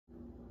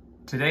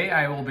Today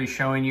I will be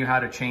showing you how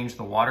to change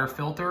the water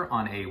filter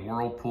on a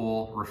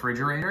Whirlpool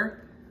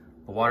refrigerator.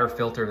 The water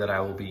filter that I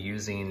will be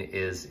using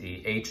is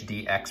the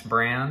HDX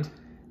brand,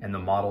 and the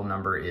model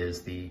number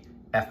is the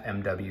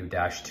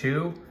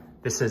FMW-2.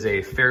 This is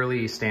a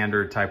fairly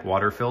standard type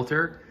water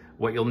filter.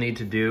 What you'll need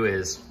to do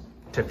is,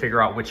 to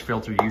figure out which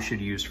filter you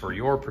should use for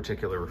your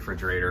particular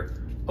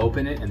refrigerator,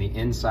 open it, and the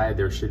inside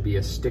there should be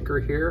a sticker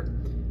here.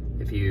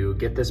 If you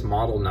get this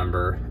model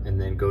number and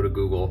then go to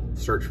Google,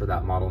 search for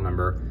that model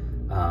number,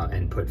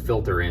 and put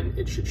filter in,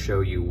 it should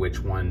show you which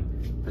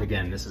one. But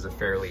again, this is a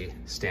fairly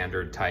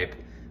standard type.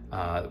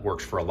 It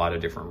works for a lot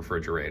of different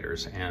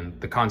refrigerators, and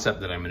the concept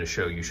that I'm going to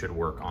show you should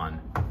work on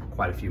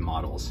quite a few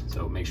models.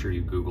 So make sure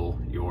you Google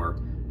your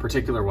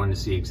particular one to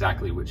see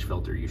exactly which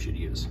filter you should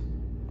use.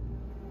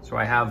 So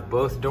I have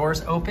both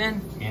doors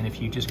open, and if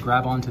you just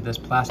grab onto this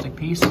plastic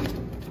piece, you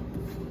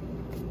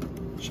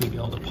should be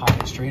able to pop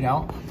it straight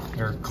out.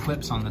 There are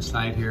clips on the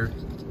side here,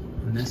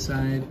 on this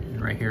side,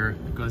 and right here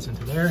it goes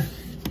into there.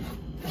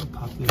 I'll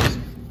pop these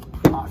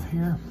off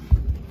here.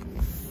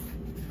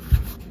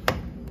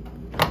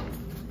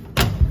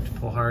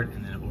 Pull hard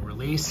and then it will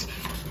release.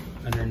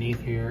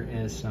 Underneath here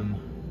is some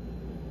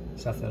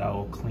stuff that I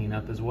will clean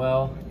up as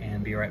well,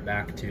 and be right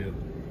back to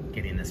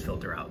getting this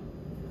filter out.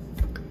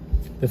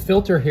 The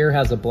filter here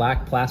has a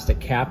black plastic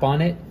cap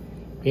on it.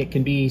 It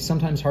can be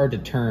sometimes hard to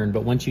turn,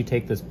 but once you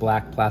take this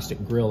black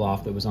plastic grill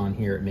off that was on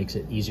here, it makes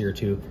it easier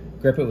to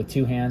grip it with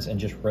two hands and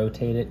just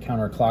rotate it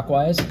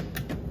counterclockwise,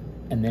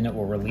 and then it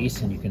will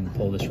release and you can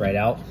pull this right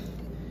out.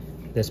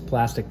 This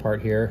plastic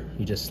part here,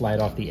 you just slide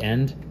off the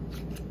end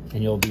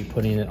and you'll be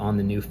putting it on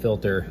the new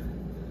filter.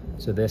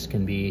 So this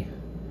can be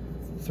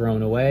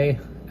thrown away.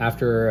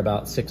 After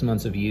about 6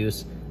 months of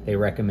use, they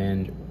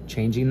recommend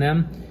changing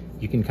them.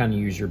 You can kind of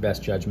use your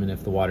best judgment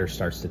if the water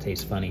starts to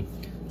taste funny.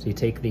 So you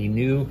take the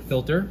new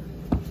filter,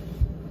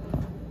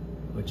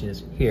 which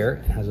is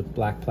here, it has a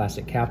black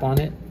plastic cap on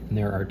it, and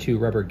there are 2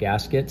 rubber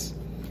gaskets.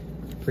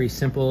 Pretty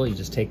simple. You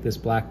just take this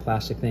black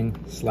plastic thing,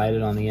 slide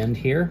it on the end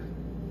here,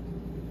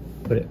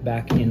 put it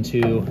back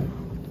into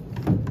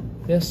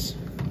this,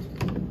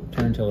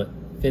 turn until it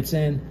fits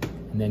in,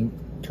 and then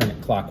turn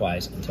it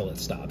clockwise until it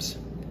stops.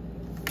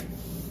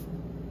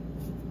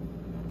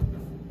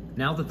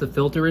 Now that the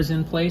filter is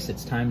in place,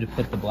 it's time to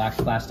put the black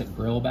plastic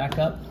grill back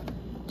up.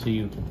 So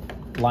you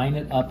line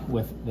it up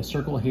with the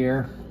circle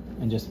here,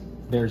 and just,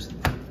 there's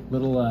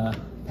little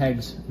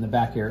pegs in the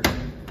back here.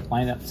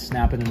 Line up,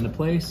 snap it into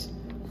place.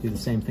 Do the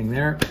same thing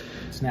there,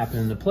 snap it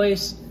into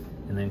place,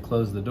 and then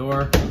close the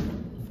door.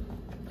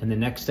 And the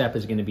next step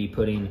is going to be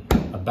putting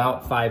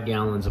about 5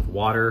 gallons of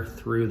water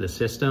through the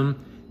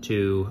system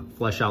to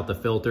flush out the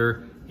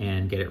filter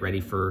and get it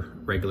ready for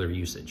regular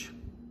usage.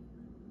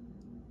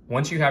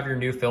 Once you have your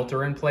new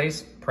filter in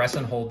place, press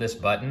and hold this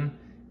button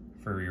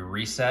for your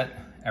reset.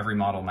 Every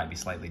model might be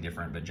slightly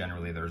different, but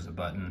generally there's a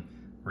button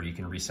where you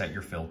can reset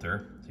your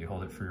filter. So you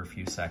hold it for a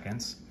few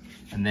seconds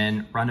and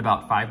then run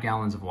about 5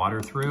 gallons of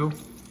water through.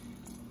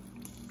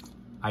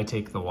 I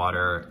take the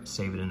water,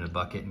 save it in a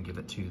bucket, and give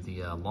it to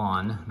the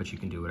lawn, but you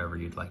can do whatever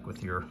you'd like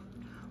with your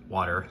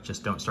water.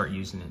 Just don't start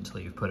using it until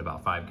you've put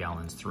about 5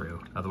 gallons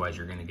through. Otherwise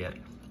you're gonna get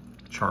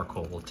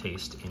charcoal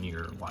taste in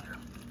your water.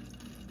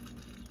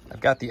 I've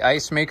got the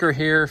ice maker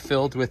here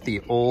filled with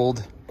the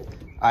old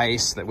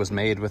ice that was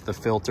made with the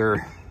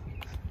filter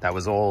that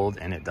was old,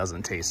 and it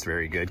doesn't taste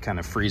very good, kind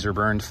of freezer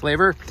burned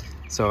flavor.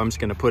 So I'm just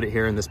gonna put it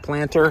here in this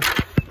planter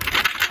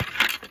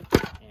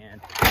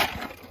and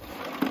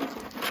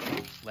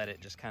let it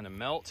just kind of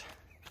melt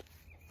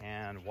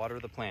and water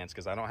the plants,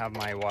 because I don't have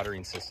my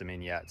watering system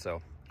in yet.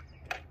 So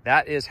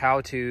that is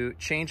how to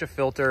change a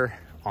filter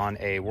on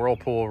a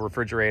Whirlpool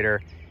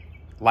refrigerator.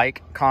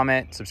 Like,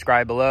 comment,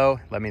 subscribe below.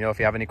 Let me know if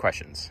you have any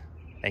questions.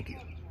 Thank you.